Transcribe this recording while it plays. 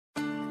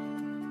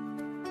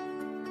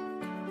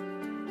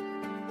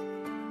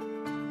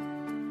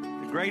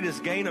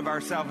greatest gain of our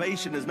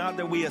salvation is not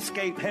that we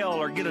escape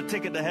hell or get a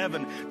ticket to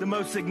heaven. The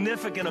most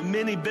significant of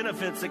many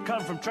benefits that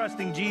come from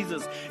trusting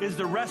Jesus is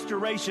the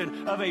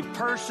restoration of a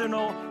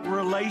personal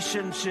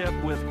relationship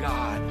with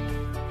God.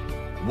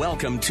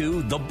 Welcome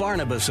to The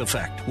Barnabas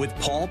Effect with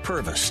Paul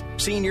Purvis,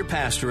 Senior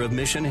Pastor of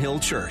Mission Hill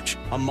Church,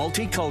 a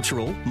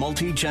multicultural,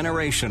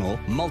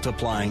 multi-generational,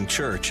 multiplying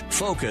church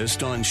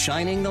focused on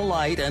shining the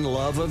light and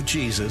love of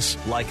Jesus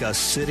like a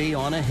city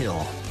on a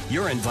hill.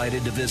 You're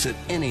invited to visit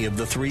any of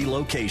the 3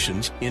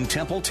 locations in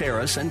Temple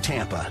Terrace and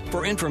Tampa.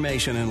 For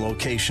information and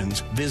locations,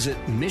 visit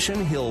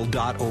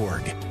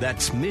missionhill.org.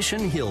 That's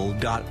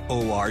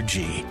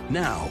missionhill.org.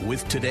 Now,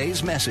 with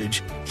today's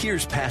message,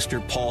 here's Pastor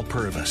Paul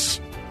Purvis.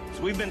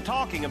 We've been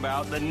talking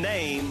about the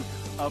name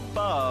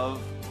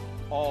above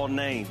all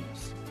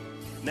names.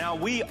 Now,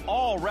 we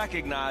all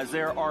recognize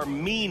there are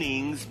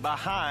meanings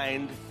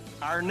behind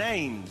our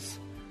names.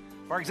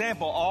 For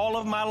example, all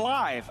of my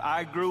life,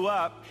 I grew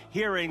up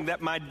hearing that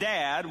my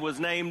dad was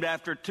named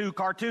after 2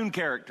 cartoon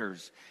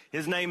characters.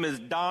 His name is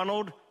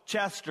Donald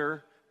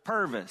Chester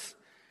Purvis.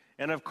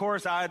 And of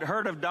course, I had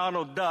heard of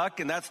Donald Duck,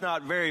 and that's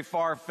not very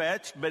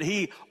far-fetched, but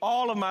he,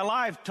 all of my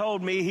life,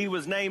 told me he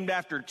was named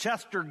after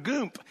Chester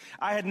Goop.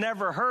 I had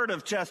never heard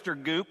of Chester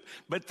Goop,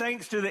 but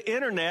thanks to the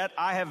internet,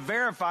 I have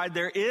verified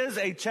there is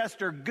a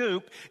Chester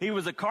Goop. He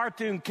was a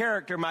cartoon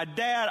character. My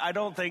dad, I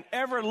don't think,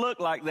 ever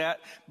looked like that,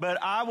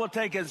 but I will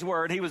take his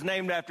word. He was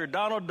named after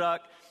Donald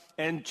Duck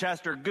and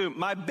Chester Goop.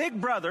 My big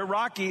brother,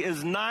 Rocky,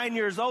 is 9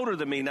 years older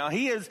than me. Now,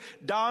 he is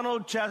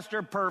Donald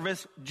Chester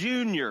Purvis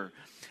Jr.,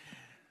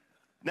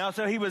 Now,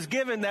 so he was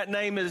given that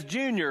name as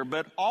Junior,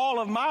 but all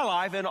of my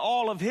life and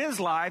all of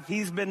his life,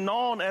 he's been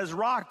known as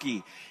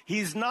Rocky.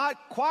 He's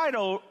not quite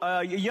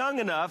young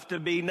enough to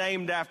be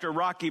named after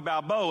Rocky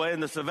Balboa in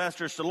the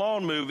Sylvester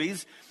Stallone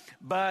movies,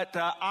 but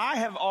I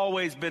have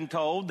always been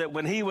told that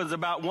when he was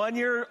about 1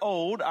 year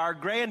old, our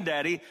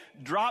granddaddy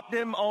dropped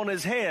him on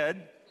his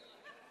head,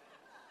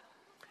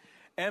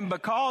 and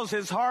because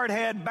his hard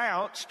head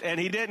bounced and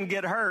he didn't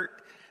get hurt,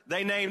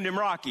 they named him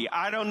Rocky.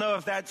 I don't know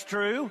if that's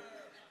true,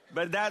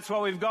 but that's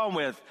what we've gone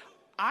with.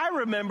 I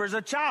remember as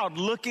a child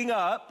looking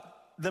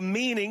up the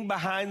meaning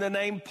behind the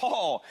name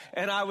Paul,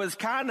 and I was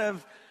kind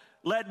of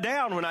let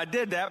down when I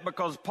did that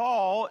because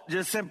Paul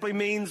just simply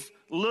means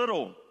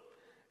little.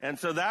 And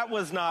so that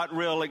was not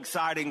real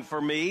exciting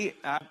for me.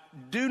 I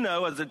do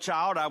know as a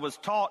child I was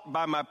taught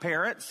by my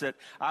parents that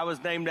I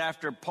was named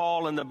after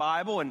Paul in the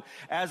Bible, and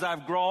as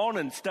I've grown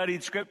and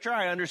studied Scripture,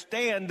 I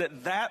understand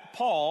that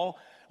Paul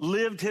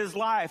lived his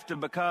life to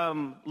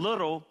become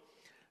little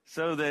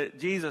so that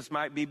Jesus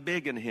might be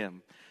big in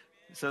him.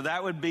 So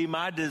that would be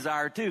my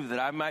desire too, that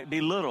I might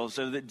be little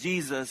so that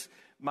Jesus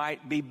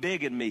might be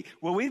big in me.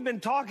 Well, we've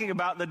been talking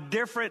about the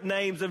different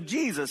names of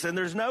Jesus, and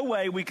there's no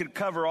way we could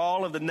cover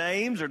all of the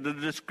names or the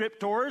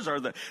descriptors or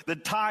the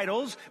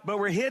titles, but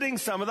we're hitting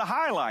some of the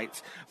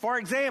highlights. For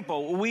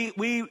example,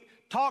 we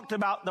talked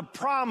about the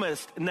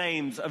promised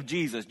names of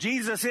Jesus.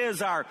 Jesus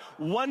is our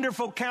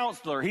wonderful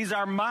counselor. He's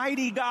our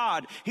mighty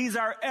God. He's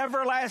our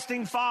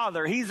everlasting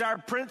Father. He's our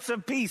Prince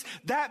of Peace.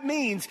 That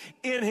means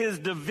in his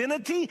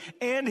divinity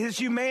and his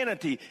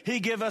humanity,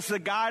 he gives us the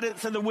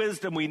guidance and the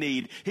wisdom we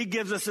need. He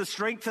gives us the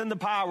strength and the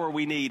power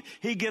we need.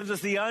 He gives us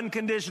the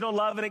unconditional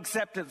love and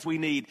acceptance we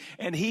need.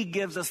 And he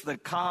gives us the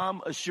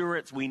calm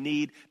assurance we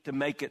need to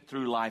make it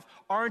through life.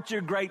 Aren't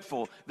you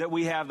grateful that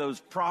we have those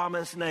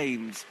promised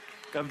names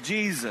of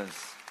Jesus?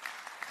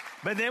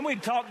 But then we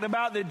talked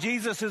about that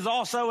Jesus is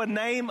also a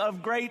name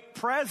of great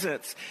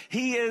presence.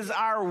 He is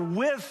our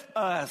with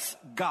us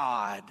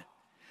God.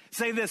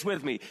 Say this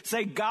with me.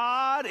 Say,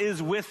 God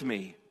is with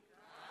me.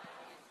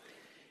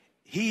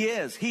 He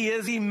is. He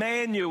is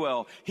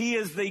Emmanuel. He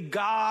is the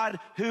God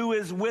who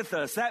is with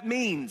us. That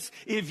means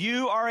if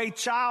you are a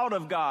child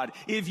of God,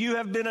 if you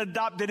have been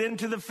adopted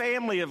into the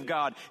family of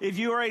God, if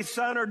you are a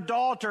son or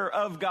daughter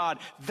of God,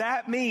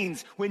 that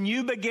means when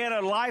you begin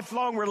a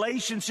lifelong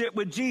relationship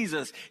with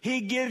Jesus, he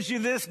gives you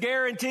this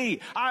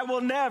guarantee: I will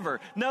never,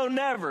 no,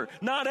 never,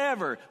 not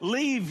ever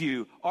leave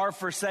you or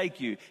forsake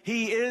you.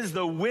 He is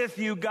the with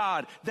you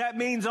God. That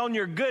means on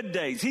your good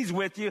days, he's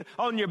with you.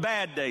 On your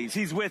bad days,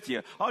 he's with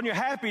you. On your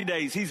happy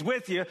days, he's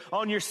with you.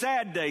 On your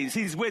sad days,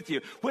 he's with you.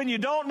 When you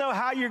don't know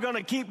how you're going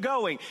to keep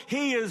going,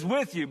 he is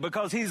with you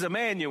because he's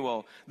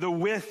Emmanuel, the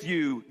with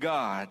you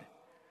God.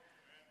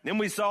 Then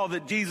we saw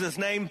that Jesus'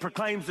 name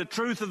proclaims the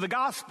truth of the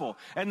gospel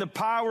and the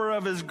power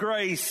of his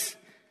grace.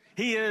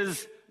 He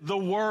is the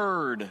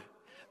Word,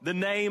 the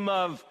name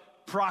of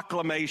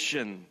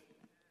proclamation.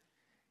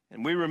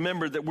 And we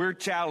remember that we're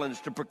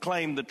challenged to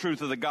proclaim the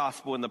truth of the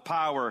gospel and the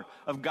power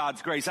of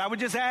God's grace. I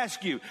would just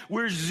ask you,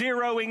 we're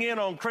zeroing in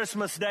on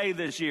Christmas Day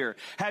this year.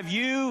 Have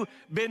you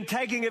been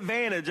taking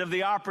advantage of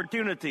the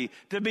opportunity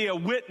to be a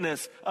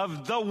witness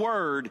of the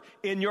Word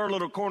in your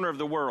little corner of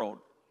the world?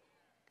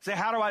 Say,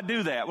 how do I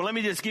do that? Well, let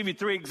me just give you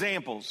 3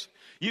 examples.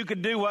 You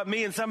could do what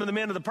me and some of the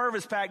men of the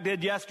Purvis Pack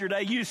did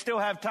yesterday. You still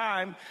have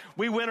time.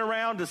 We went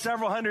around to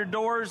several hundred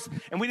doors,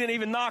 and we didn't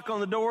even knock on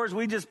the doors.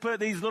 We just put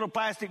these little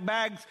plastic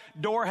bags,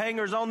 door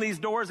hangers on these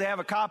doors. They have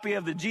a copy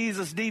of the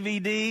Jesus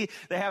DVD.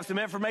 They have some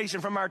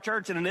information from our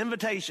church and an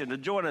invitation to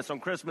join us on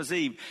Christmas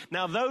Eve.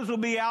 Now, those will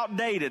be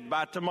outdated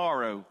by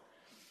tomorrow.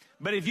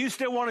 But if you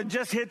still want to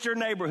just hit your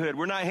neighborhood,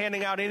 we're not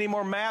handing out any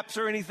more maps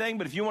or anything,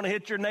 but if you want to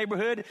hit your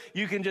neighborhood,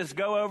 you can just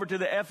go over to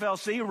the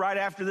FLC right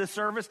after this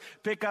service,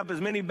 pick up as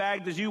many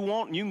bags as you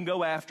want, and you can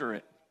go after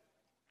it.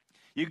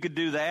 You could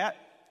do that.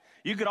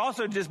 You could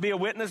also just be a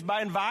witness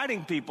by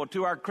inviting people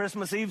to our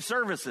Christmas Eve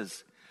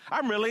services.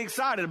 I'm really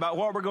excited about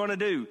what we're going to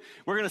do.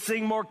 We're going to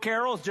sing more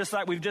carols just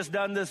like we've just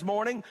done this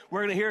morning. We're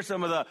going to hear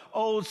some of the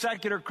old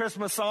secular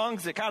Christmas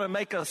songs that kind of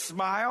make us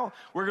smile.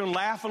 We're going to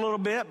laugh a little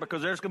bit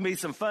because there's going to be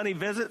some funny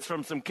visits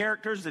from some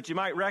characters that you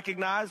might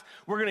recognize.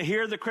 We're going to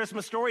hear the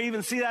Christmas story,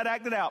 even see that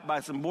acted out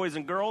by some boys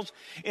and girls.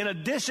 In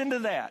addition to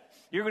that,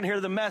 you're going to hear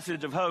the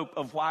message of hope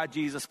of why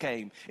Jesus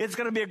came. It's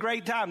going to be a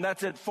great time.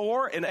 That's at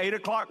 4 and 8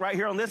 o'clock right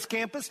here on this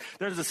campus.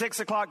 There's a 6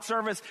 o'clock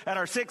service at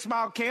our 6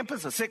 Mile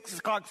campus, a 6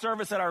 o'clock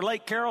service at our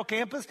Lake Carroll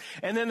campus,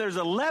 and then there's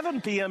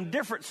 11 p.m.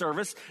 different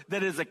service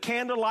that is a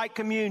candlelight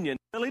communion,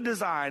 really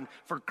designed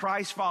for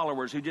Christ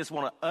followers who just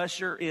want to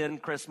usher in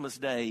Christmas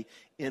Day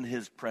in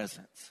his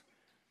presence.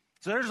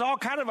 So there's all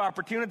kind of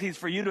opportunities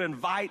for you to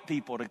invite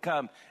people to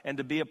come and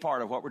to be a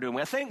part of what we're doing.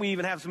 I think we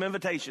even have some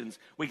invitations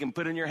we can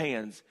put in your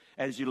hands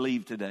as you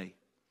leave today.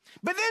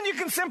 But then you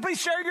can simply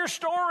share your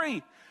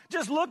story.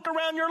 Just look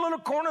around your little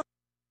corner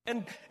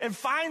and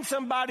find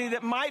somebody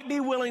that might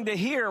be willing to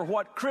hear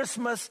what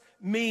Christmas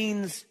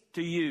means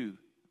to you.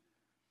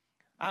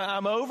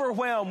 I'm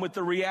overwhelmed with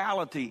the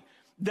reality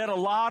that a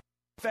lot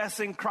of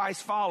professing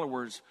Christ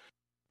followers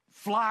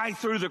fly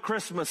through the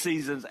Christmas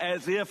seasons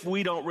as if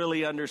we don't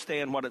really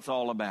understand what it's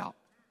all about.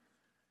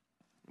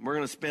 We're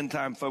going to spend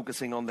time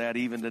focusing on that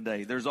even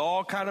today. There's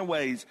all kind of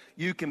ways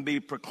you can be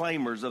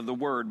proclaimers of the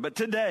word. But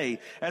today,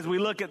 as we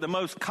look at the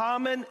most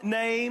common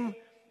name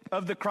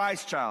of the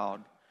Christ child,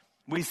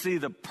 we see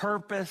the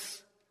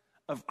purpose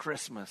of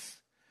Christmas.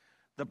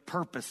 The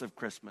purpose of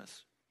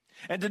Christmas.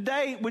 And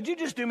today, would you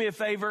just do me a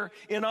favor?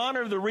 In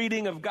honor of the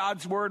reading of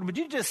God's word, would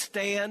you just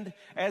stand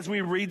as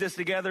we read this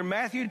together?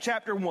 Matthew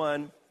chapter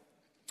 1.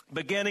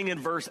 Beginning in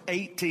verse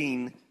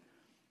 18,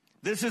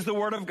 this is the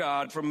word of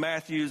God from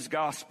Matthew's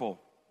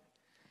gospel.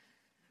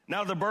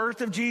 Now the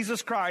birth of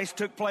Jesus Christ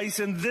took place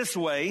in this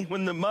way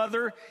when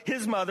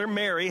his mother,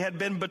 Mary, had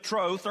been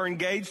betrothed or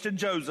engaged to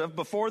Joseph.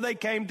 Before they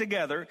came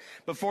together,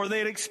 before they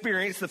had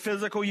experienced the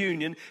physical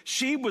union,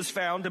 she was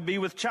found to be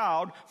with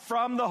child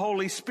from the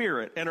Holy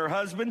Spirit. And her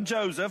husband,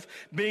 Joseph,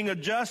 being a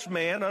just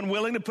man,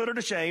 unwilling to put her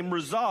to shame,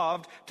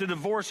 resolved to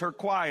divorce her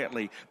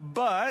quietly.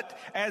 But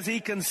as he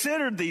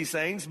considered these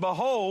things,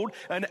 behold,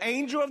 an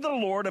angel of the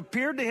Lord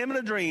appeared to him in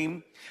a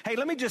dream. Hey,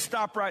 let me just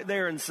stop right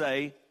there and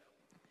say,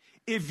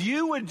 if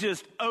you would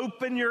just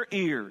open your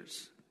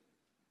ears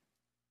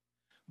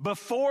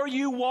before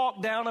you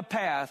walk down a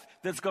path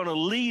that's going to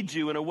lead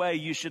you in a way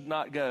you should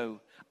not go,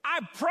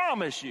 I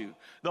promise you,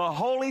 the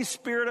Holy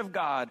Spirit of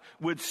God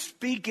would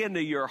speak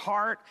into your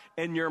heart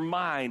and your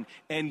mind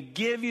and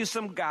give you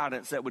some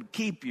guidance that would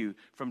keep you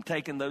from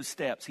taking those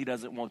steps he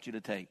doesn't want you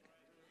to take.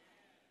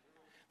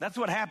 That's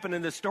what happened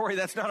in this story.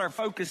 That's not our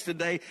focus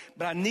today,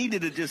 but I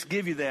needed to just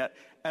give you that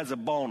as a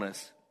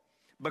bonus.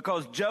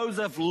 Because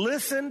Joseph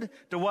listened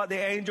to what the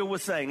angel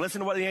was saying. Listen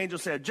to what the angel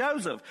said.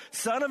 Joseph,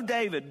 son of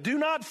David, do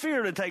not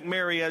fear to take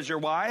Mary as your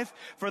wife,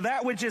 for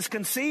that which is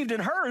conceived in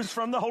her is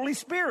from the Holy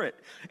Spirit.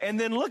 And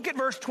then look at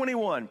verse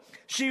 21.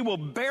 She will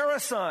bear a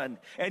son,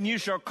 and you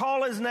shall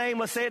call his name,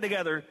 let's say it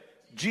together,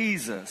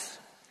 Jesus.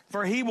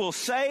 For he will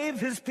save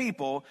his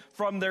people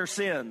from their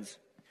sins.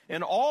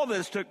 And all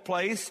this took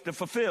place to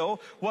fulfill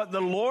what the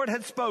Lord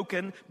had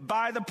spoken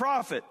by the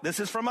prophet.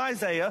 This is from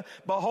Isaiah.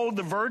 Behold,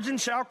 the virgin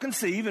shall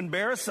conceive and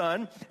bear a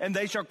son, and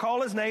they shall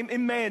call his name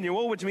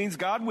Emmanuel, which means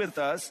God with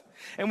us.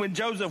 And when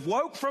Joseph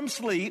woke from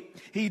sleep,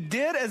 he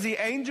did as the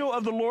angel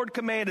of the Lord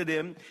commanded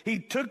him. He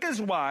took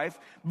his wife,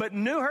 but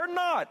knew her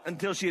not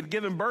until she had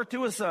given birth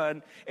to a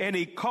son, and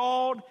he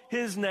called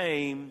his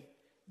name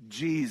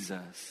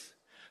Jesus.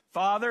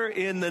 Father,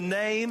 in the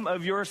name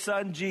of your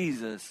son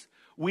Jesus,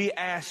 we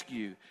ask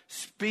you,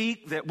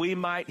 speak that we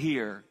might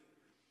hear.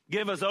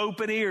 Give us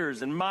open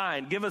ears and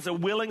mind. Give us a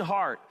willing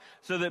heart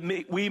so that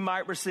we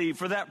might receive.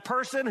 For that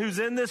person who's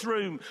in this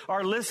room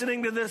or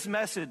listening to this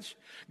message,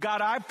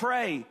 God, I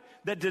pray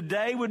that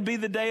today would be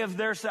the day of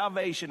their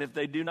salvation if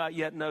they do not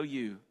yet know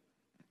you.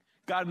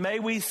 God, may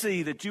we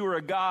see that you are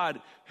a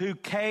God who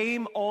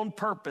came on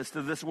purpose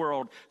to this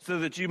world so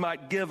that you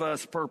might give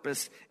us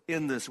purpose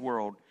in this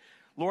world.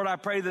 Lord, I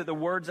pray that the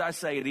words I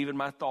say and even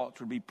my thoughts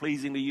would be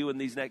pleasing to you in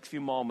these next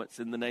few moments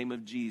in the name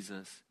of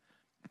Jesus.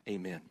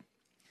 Amen.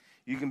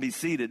 You can be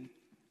seated.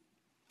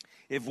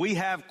 if we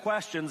have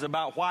questions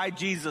about why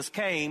Jesus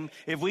came,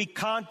 if we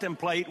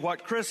contemplate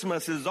what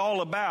Christmas is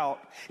all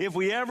about, if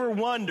we ever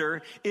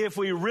wonder if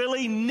we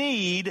really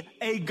need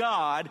a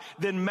God,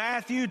 then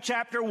Matthew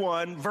chapter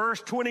 1,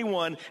 verse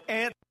 21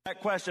 answers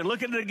that question.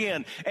 Look at it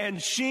again. And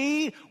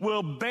she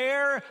will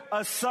bear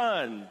a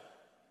son,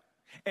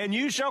 and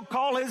you shall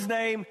call his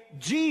name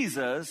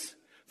Jesus,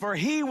 for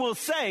he will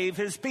save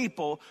his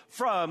people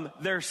from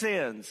their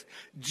sins.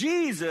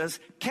 Jesus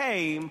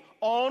came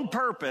on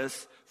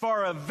purpose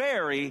for a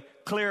very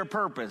clear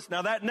purpose.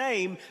 Now that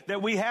name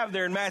that we have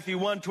there in Matthew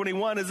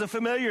 1:21 is a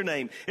familiar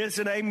name. It's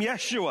the name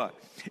Yeshua.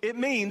 It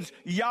means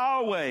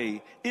Yahweh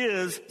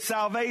is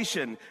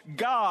salvation.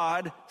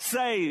 God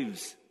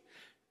saves.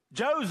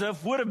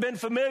 Joseph would have been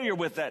familiar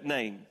with that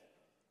name.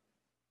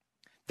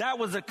 That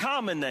was a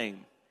common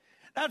name.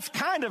 That's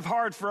kind of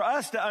hard for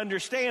us to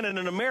understand in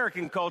an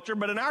American culture,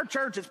 but in our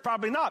church it's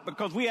probably not,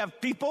 because we have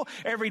people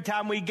every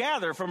time we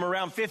gather from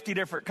around 50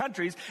 different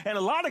countries, and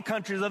a lot of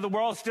countries of the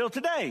world still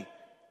today.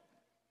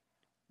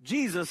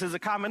 Jesus is a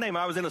common name.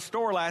 I was in a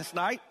store last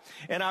night,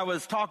 and I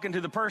was talking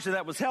to the person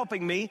that was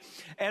helping me,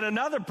 and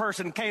another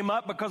person came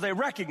up because they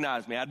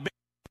recognized me. I'd been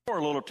in the store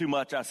a little too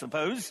much, I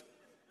suppose.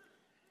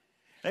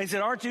 They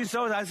said, aren't you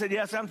so? I said,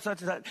 yes, I'm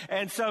such and such.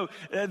 And so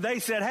they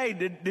said, hey,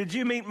 did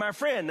you meet my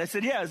friend? They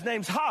said, yeah, his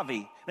name's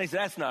Javi. They said,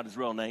 that's not his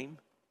real name.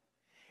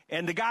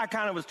 And the guy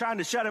kind of was trying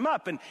to shut him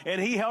up, and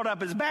he held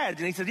up his badge,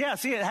 and he said, yeah,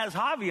 see, it has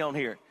Javi on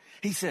here.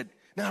 He said,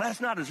 no,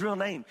 that's not his real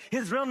name.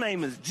 His real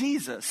name is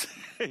Jesus.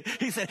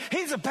 He said,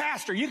 he's a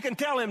pastor. You can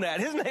tell him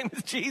that. His name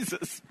is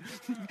Jesus.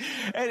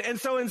 and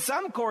so in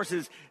some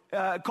cultures,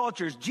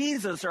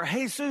 Jesus or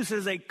Jesus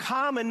is a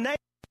common name.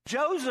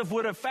 Joseph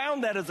would have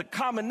found that as a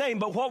common name,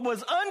 but what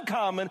was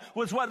uncommon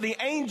was what the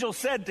angel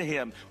said to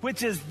him,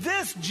 which is,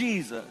 this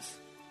Jesus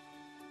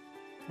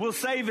will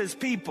save his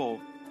people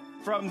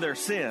from their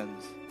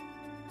sins.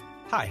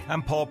 Hi,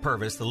 I'm Paul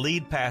Purvis, the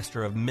lead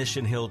pastor of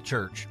Mission Hill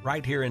Church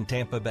right here in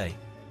Tampa Bay.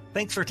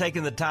 Thanks for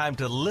taking the time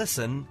to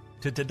listen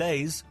to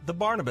today's The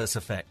Barnabas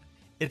Effect.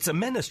 It's a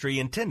ministry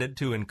intended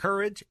to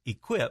encourage,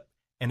 equip,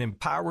 and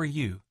empower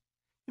you.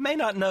 You may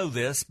not know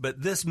this,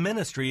 but this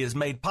ministry is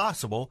made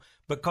possible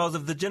because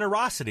of the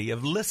generosity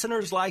of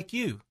listeners like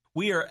you.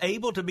 We are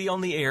able to be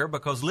on the air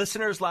because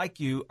listeners like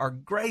you are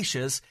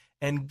gracious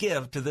and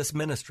give to this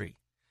ministry.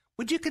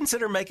 Would you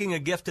consider making a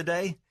gift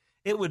today?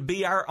 It would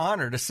be our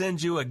honor to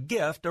send you a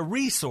gift, a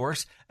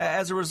resource,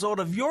 as a result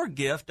of your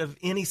gift of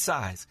any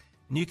size.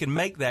 And you can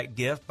make that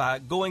gift by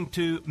going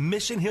to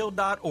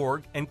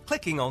missionhill.org and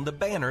clicking on the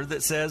banner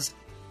that says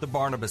The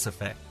Barnabas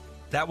Effect.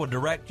 That will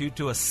direct you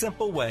to a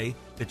simple way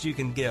that you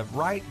can give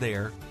right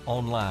there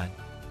online.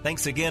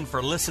 Thanks again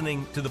for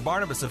listening to The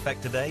Barnabas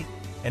Effect today.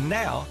 And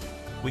now,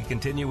 we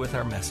continue with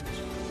our message.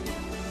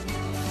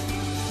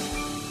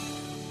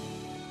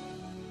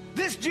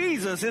 This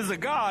Jesus is a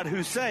God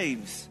who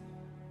saves.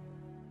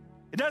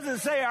 It doesn't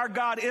say our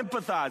God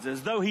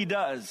empathizes, though he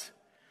does.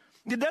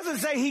 It doesn't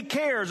say he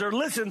cares or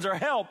listens or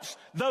helps,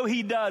 though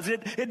he does.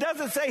 It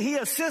doesn't say he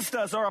assists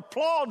us or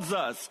applauds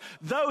us,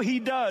 though he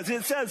does.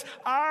 It says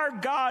our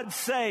God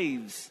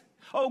saves.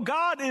 Oh,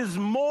 God is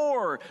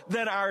more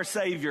than our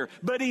Savior,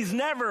 but he's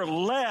never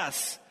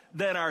less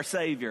than our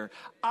Savior.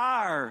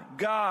 Our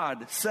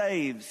God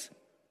saves.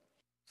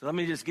 So let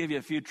me just give you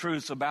a few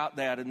truths about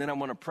that, and then I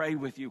want to pray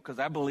with you, because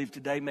I believe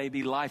today may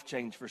be life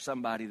change for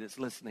somebody that's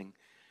listening.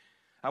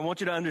 I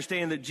want you to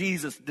understand that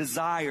Jesus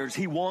desires,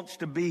 he wants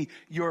to be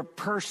your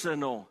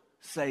personal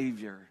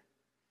Savior.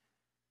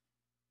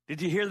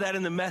 Did you hear that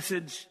in the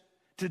message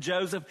to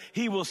Joseph?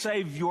 He will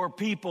save your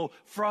people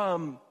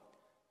from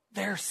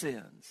their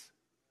sins.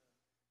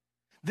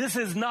 This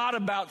is not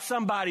about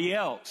somebody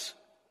else.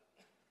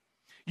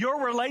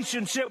 Your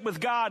relationship with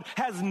God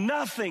has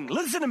nothing,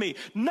 listen to me,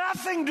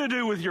 nothing to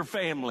do with your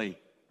family.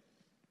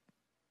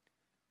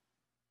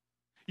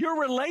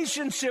 Your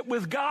relationship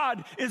with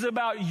God is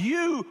about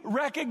you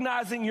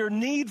recognizing your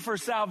need for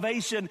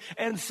salvation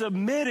and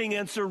submitting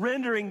and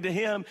surrendering to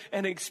him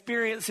and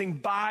experiencing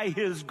by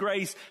his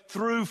grace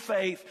through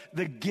faith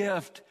the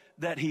gift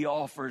that he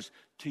offers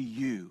to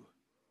you.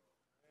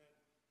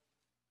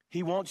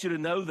 He wants you to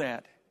know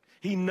that.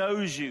 He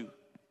knows you.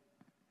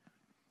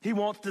 He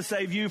wants to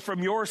save you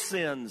from your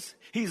sins.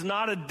 He's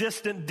not a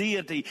distant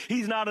deity.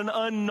 He's not an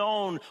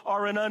unknown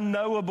or an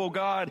unknowable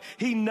God.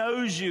 He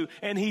knows you,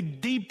 and he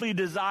deeply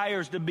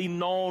desires to be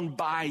known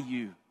by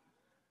you.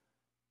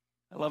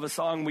 I love a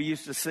song we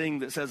used to sing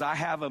that says, I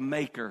have a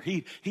maker.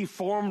 He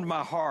formed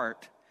my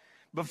heart.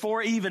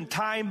 Before even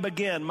time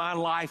began, my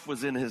life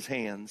was in his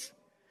hands.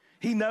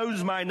 He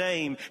knows my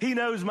name. He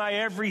knows my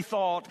every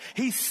thought.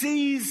 He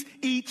sees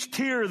each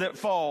tear that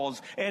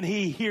falls, and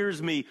he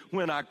hears me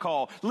when I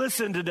call.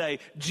 Listen today,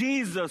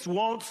 Jesus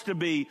wants to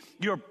be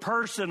your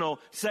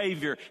personal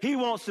Savior. He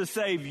wants to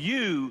save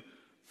you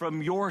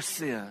from your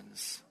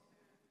sins.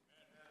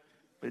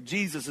 But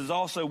Jesus is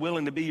also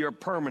willing to be your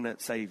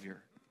permanent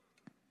Savior.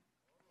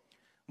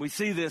 We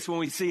see this when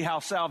we see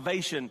how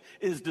salvation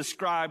is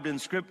described in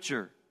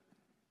Scripture.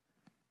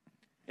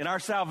 And our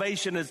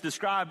salvation is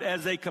described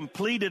as a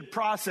completed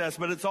process,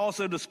 but it's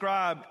also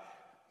described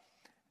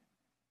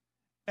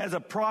as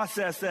a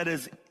process that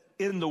is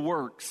in the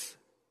works.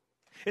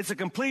 It's a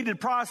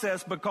completed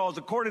process because,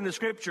 according to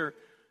Scripture,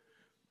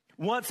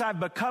 once I've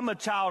become a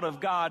child of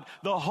God,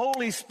 the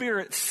Holy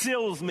Spirit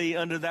seals me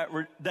under that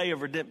day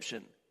of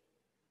redemption.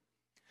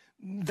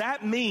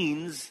 That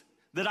means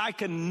that I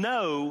can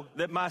know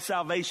that my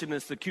salvation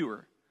is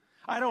secure.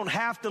 I don't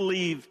have to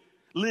live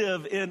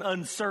in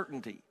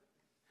uncertainty.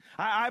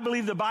 I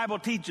believe the Bible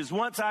teaches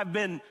once I've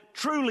been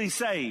truly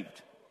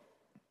saved,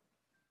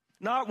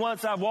 not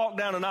once I've walked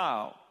down an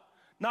aisle,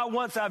 not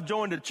once I've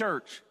joined a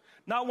church,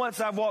 not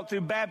once I've walked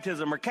through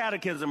baptism or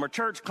catechism or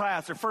church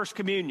class or first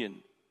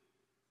communion,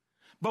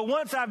 but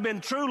once I've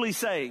been truly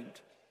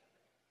saved,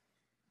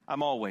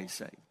 I'm always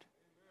saved.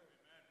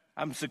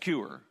 I'm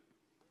secure.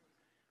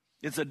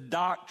 It's a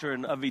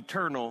doctrine of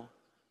eternal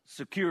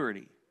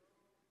security.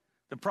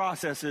 The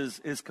process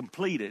is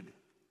completed,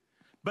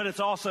 but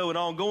it's also an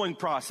ongoing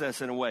process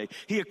in a way.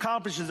 He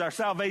accomplishes our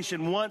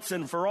salvation once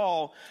and for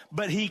all,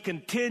 but he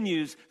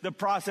continues the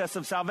process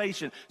of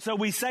salvation. So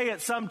we say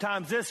it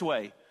sometimes this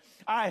way: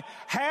 I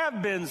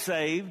have been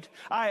saved,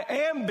 I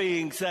am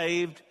being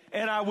saved,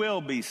 and I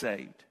will be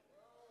saved.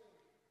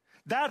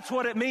 That's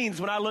what it means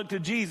when I look to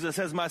Jesus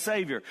as my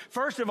Savior.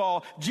 First of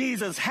all,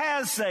 Jesus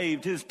has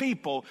saved his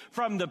people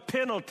from the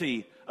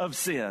penalty of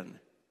sin.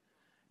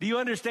 Do you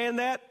understand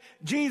that?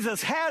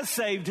 Jesus has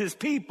saved his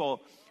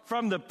people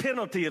from the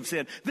penalty of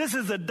sin. This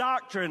is the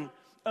doctrine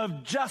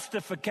of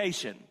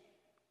justification.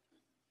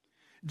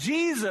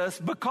 Jesus,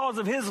 because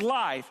of his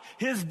life,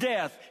 his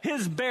death,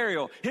 his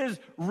burial, his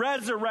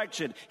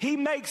resurrection, he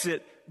makes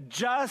it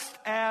just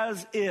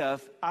as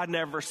if I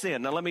never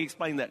sinned. Now let me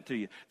explain that to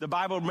you. The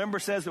Bible, remember,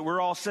 says that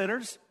we're all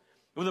sinners.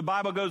 Well, the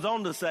Bible goes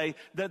on to say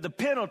that the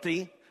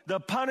penalty, the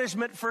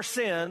punishment for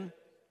sin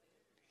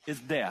is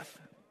death.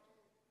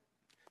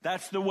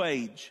 That's the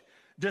wage.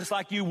 Just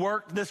like you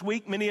worked this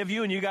week, many of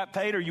you, and you got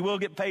paid, or you will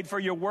get paid for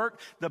your work,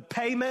 the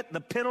payment,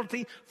 the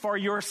penalty for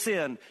your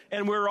sin,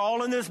 and we're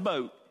all in this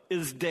boat,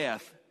 is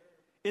death.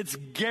 It's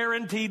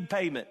guaranteed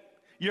payment.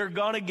 You're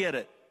going to get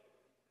it.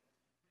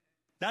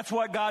 That's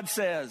what God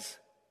says.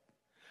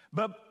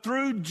 But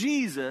through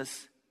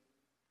Jesus,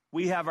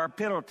 we have our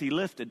penalty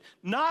lifted.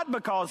 Not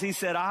because he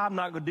said, I'm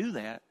not going to do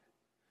that,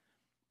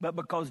 but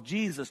because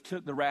Jesus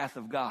took the wrath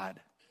of God.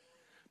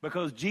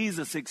 Because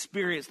Jesus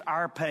experienced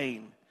our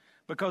pain.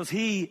 Because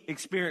he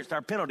experienced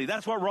our penalty.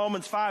 That's what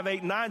Romans 5, 8,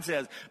 and 9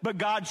 says. But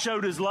God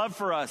showed his love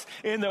for us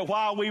in that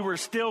while we were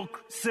still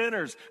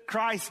sinners,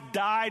 Christ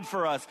died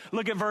for us.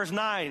 Look at verse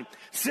 9.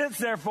 Since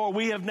therefore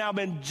we have now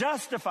been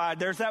justified,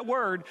 there's that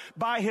word,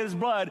 by his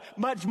blood,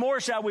 much more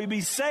shall we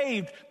be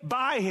saved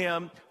by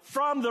him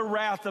from the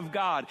wrath of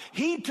God.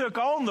 He took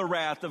on the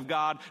wrath of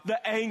God,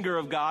 the anger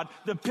of God,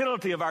 the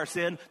penalty of our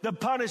sin, the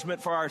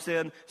punishment for our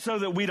sin, so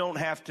that we don't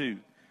have to.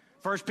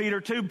 1 Peter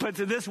 2 puts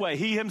it this way: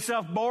 he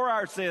himself bore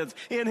our sins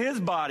in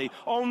his body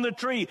on the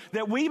tree,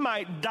 that we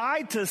might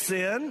die to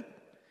sin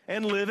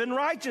and live in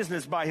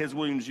righteousness. By his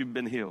wounds you've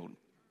been healed.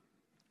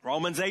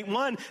 Romans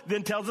 8:1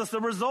 then tells us the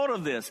result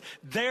of this.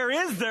 There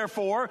is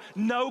therefore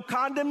no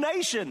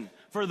condemnation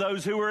for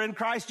those who are in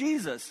Christ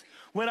Jesus.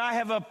 When I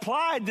have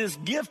applied this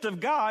gift of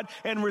God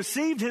and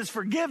received his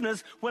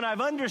forgiveness, when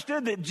I've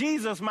understood that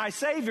Jesus, my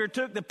Savior,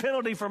 took the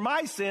penalty for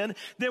my sin,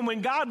 then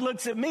when God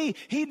looks at me,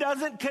 he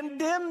doesn't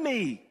condemn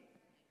me.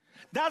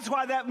 That's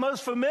why that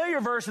most familiar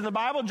verse in the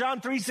Bible,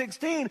 John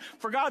 3:16,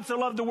 for God so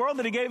loved the world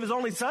that he gave his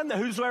only son, that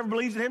whosoever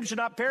believes in him should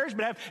not perish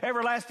but have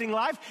everlasting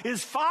life,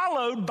 is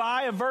followed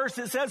by a verse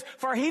that says,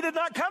 for he did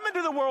not come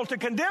into the world to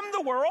condemn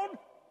the world.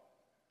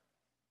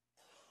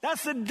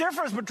 That's the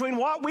difference between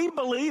what we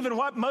believe and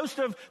what most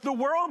of the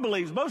world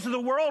believes. Most of the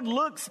world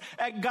looks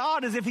at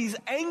God as if he's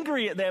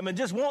angry at them and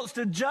just wants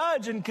to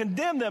judge and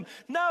condemn them.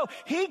 No,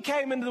 he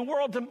came into the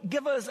world to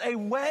give us a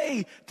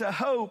way to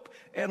hope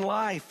and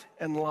life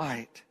and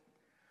light.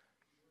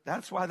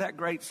 That's why that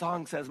great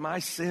song says, my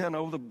sin,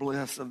 oh, the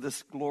bliss of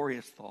this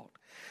glorious thought.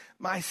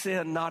 My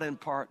sin, not in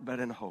part, but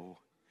in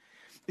whole,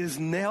 is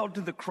nailed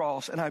to the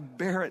cross, and I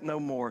bear it no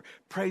more.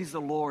 Praise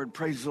the Lord,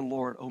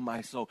 oh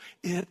my soul.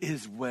 It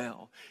is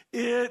well.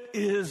 It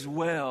is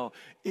well.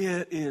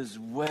 It is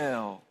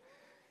well.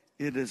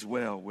 It is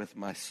well with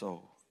my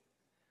soul.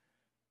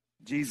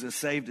 Jesus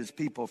saved his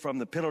people from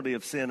the penalty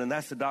of sin, and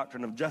that's the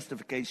doctrine of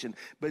justification.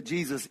 But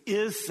Jesus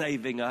is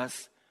saving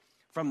us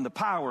from the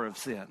power of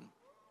sin.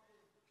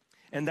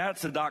 And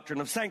that's the doctrine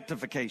of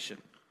sanctification.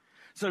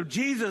 So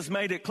Jesus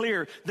made it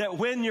clear that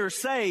when you're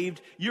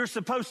saved, you're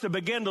supposed to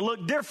begin to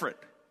look different.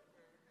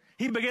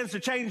 He begins to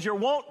change your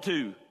want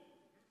to.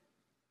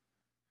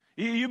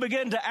 You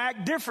begin to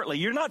act differently.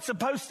 You're not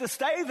supposed to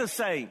stay the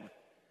same.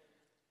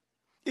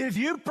 If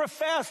you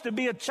profess to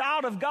be a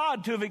child of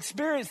God, to have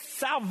experienced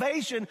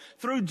salvation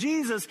through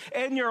Jesus,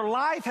 and your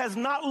life has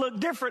not looked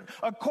different,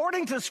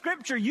 according to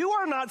Scripture, you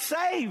are not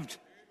saved.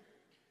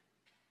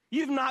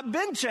 You've not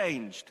been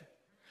changed.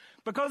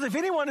 Because if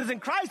anyone is in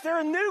Christ,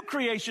 they're a new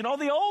creation. All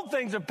the old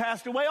things have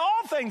passed away.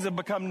 All things have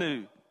become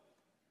new.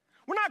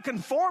 We're not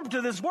conformed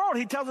to this world.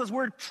 He tells us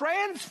we're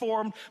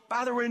transformed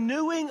by the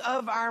renewing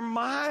of our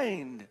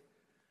mind.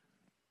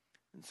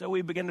 And so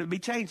we begin to be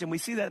changed, and we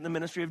see that in the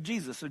ministry of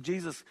Jesus. So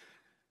Jesus,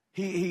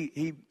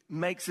 he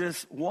makes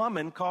this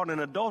woman caught in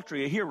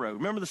adultery a hero.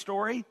 Remember the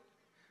story?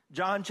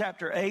 John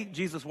chapter 8,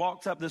 Jesus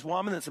walks up this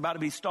woman that's about to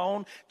be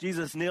stoned.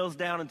 Jesus kneels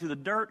down into the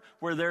dirt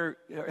where they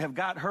have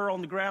got her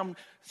on the ground,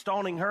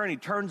 stoning her, and he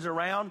turns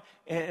around,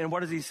 and what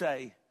does he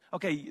say?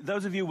 Okay,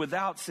 those of you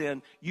without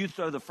sin, you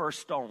throw the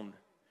first stone.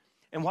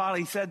 And while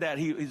he said that,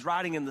 he's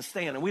writing in the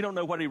sand, and we don't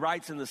know what he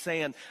writes in the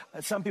sand.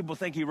 Some people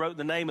think he wrote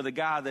the name of the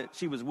guy that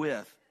she was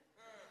with.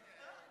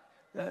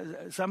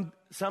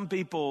 Some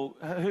people,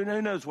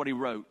 who knows what he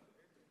wrote?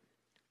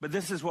 But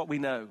this is what we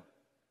know.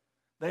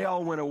 They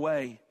all went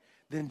away.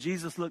 Then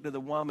Jesus looked at the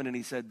woman and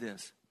he said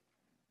this,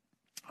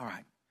 all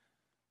right,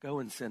 go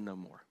and sin no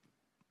more.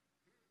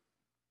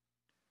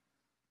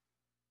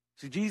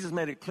 See, Jesus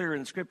made it clear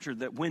in Scripture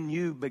that when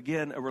you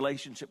begin a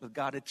relationship with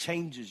God, it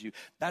changes you.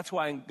 That's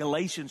why in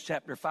Galatians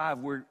chapter 5,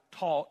 we're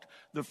taught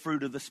the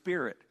fruit of the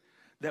Spirit.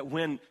 That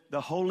when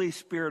the Holy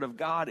Spirit of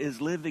God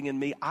is living in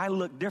me, I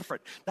look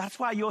different. That's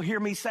why you'll hear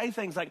me say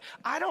things like,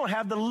 I don't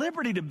have the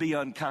liberty to be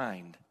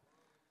unkind.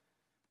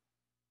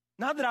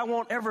 Not that I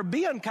won't ever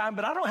be unkind,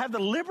 but I don't have the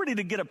liberty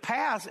to get a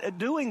pass at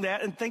doing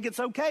that and think it's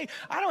okay.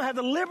 I don't have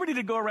the liberty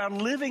to go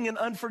around living in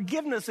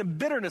unforgiveness and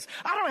bitterness.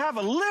 I don't have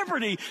a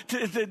liberty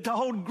to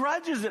hold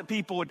grudges at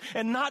people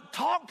and not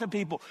talk to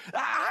people.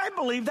 I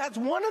believe that's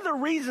one of the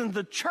reasons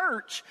the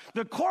church,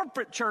 the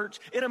corporate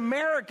church in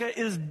America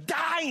is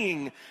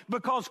dying,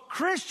 because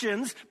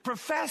Christians,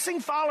 professing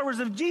followers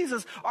of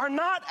Jesus, are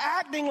not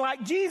acting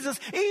like Jesus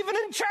even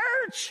in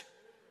church.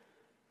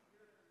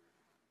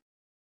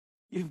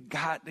 You've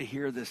got to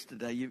hear this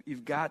today.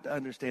 You've got to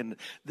understand that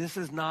this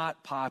is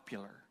not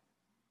popular.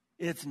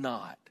 It's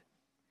not.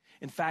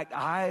 In fact,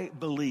 I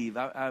believe,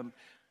 I'm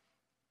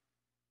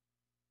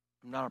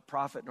not a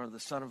prophet nor the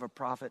son of a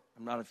prophet.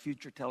 I'm not a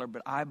future teller,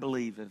 but I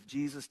believe if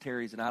Jesus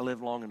tarries and I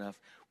live long enough,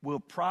 we'll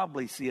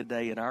probably see a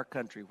day in our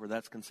country where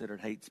that's considered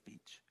hate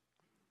speech.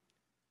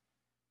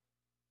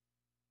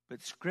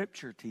 But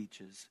Scripture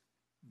teaches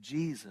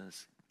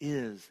Jesus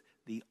is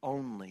the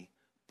only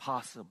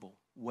possible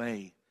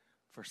way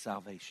for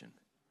salvation.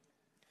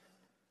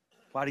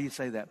 Why do you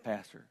say that,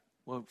 Pastor?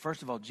 Well,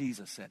 first of all,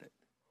 Jesus said it.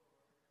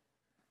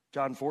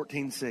 John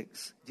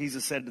 14:6,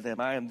 Jesus said to them,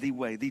 I am the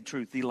way, the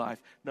truth, the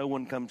life. No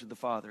one comes to the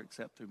Father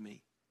except through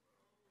me.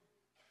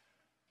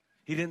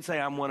 He didn't say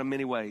I'm one of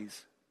many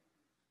ways.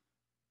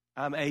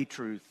 I'm a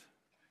truth.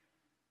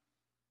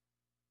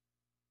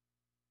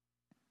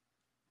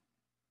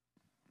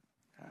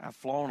 I've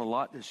flown a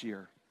lot this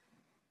year.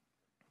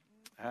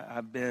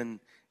 I've been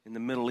in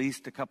the Middle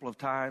East a couple of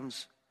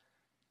times.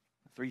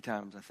 3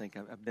 times, I think.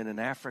 I've been in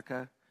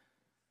Africa.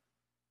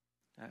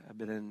 I've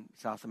been in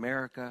South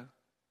America.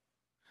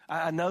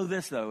 I know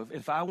this, though.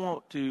 If I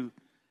want to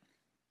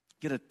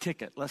get a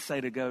ticket, let's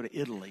say to go to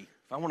Italy,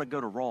 if I want to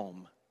go to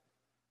Rome,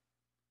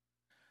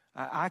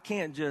 I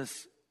can't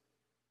just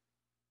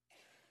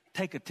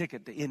take a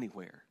ticket to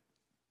anywhere.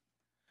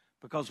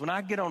 Because when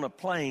I get on a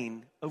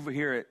plane over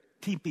here at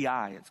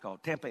TPI, it's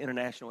called Tampa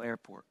International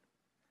Airport,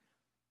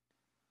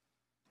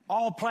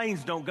 all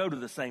planes don't go to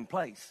the same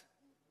place.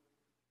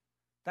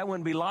 That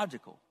wouldn't be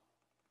logical.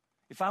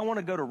 If I want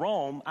to go to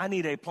Rome, I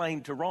need a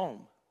plane to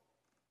Rome.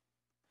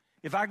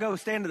 If I go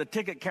stand at the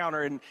ticket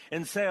counter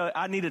and say,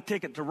 I need a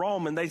ticket to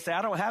Rome, and they say,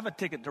 I don't have a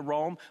ticket to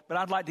Rome, but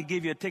I'd like to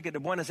give you a ticket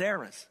to Buenos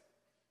Aires.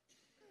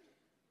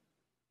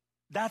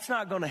 That's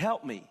not going to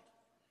help me.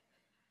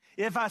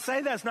 If I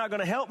say that's not going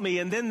to help me,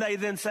 and then they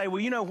say,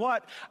 well, you know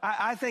what?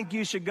 I think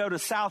you should go to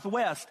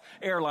Southwest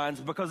Airlines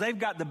because they've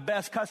got the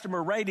best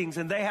customer ratings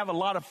and they have a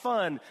lot of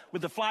fun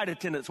with the flight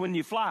attendants when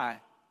you fly.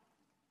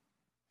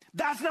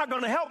 That's not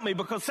going to help me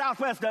because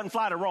Southwest doesn't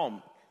fly to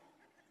Rome.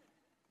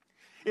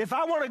 If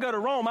I want to go to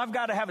Rome, I've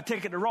got to have a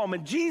ticket to Rome.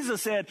 And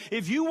Jesus said,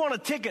 if you want a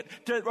ticket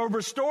to a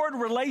restored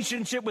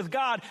relationship with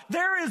God,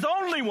 there is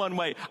only one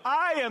way.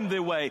 I am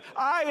the way,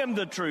 I am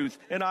the truth,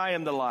 and I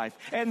am the life.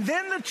 And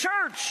then the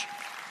church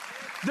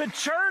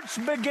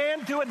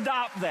began to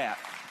adopt that.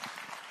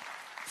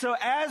 So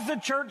as the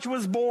church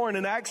was born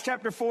in Acts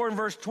chapter 4 and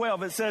verse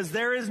 12, it says,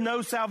 there is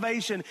no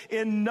salvation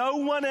in no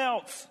one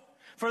else.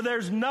 For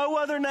there's no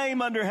other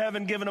name under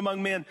heaven given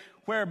among men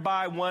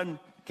whereby one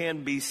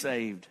can be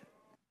saved.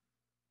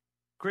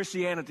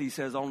 Christianity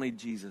says only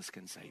Jesus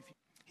can save you.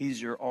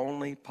 He's your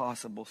only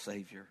possible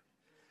Savior.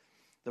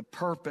 The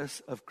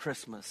purpose of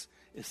Christmas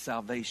is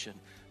salvation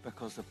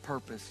because the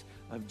purpose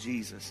of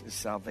Jesus is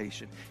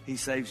salvation. He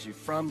saves you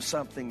from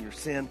something, your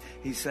sin.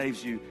 He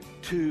saves you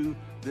to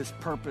this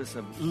purpose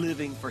of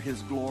living for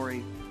His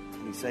glory.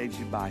 And He saves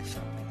you by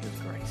something, His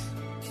grace.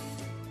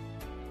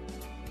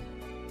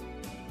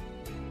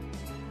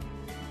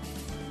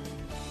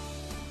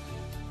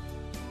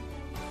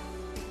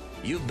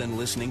 You've been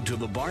listening to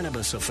The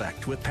Barnabas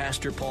Effect with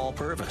Pastor Paul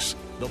Purvis.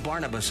 The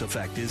Barnabas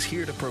Effect is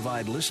here to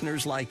provide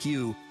listeners like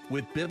you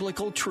with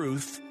biblical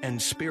truth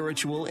and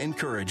spiritual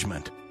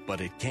encouragement. But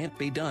it can't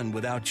be done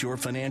without your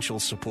financial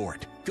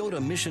support. Go to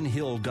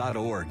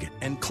missionhill.org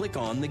and click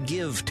on the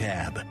Give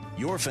tab.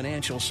 Your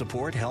financial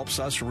support helps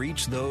us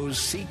reach those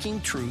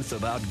seeking truth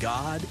about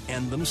God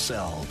and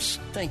themselves.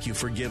 Thank you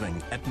for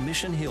giving at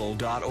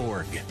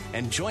missionhill.org.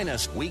 And join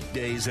us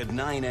weekdays at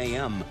 9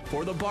 a.m.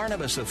 for The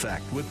Barnabas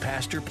Effect with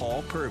Pastor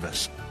Paul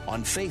Purvis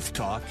on Faith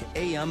Talk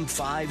AM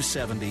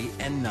 570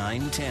 and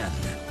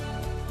 910.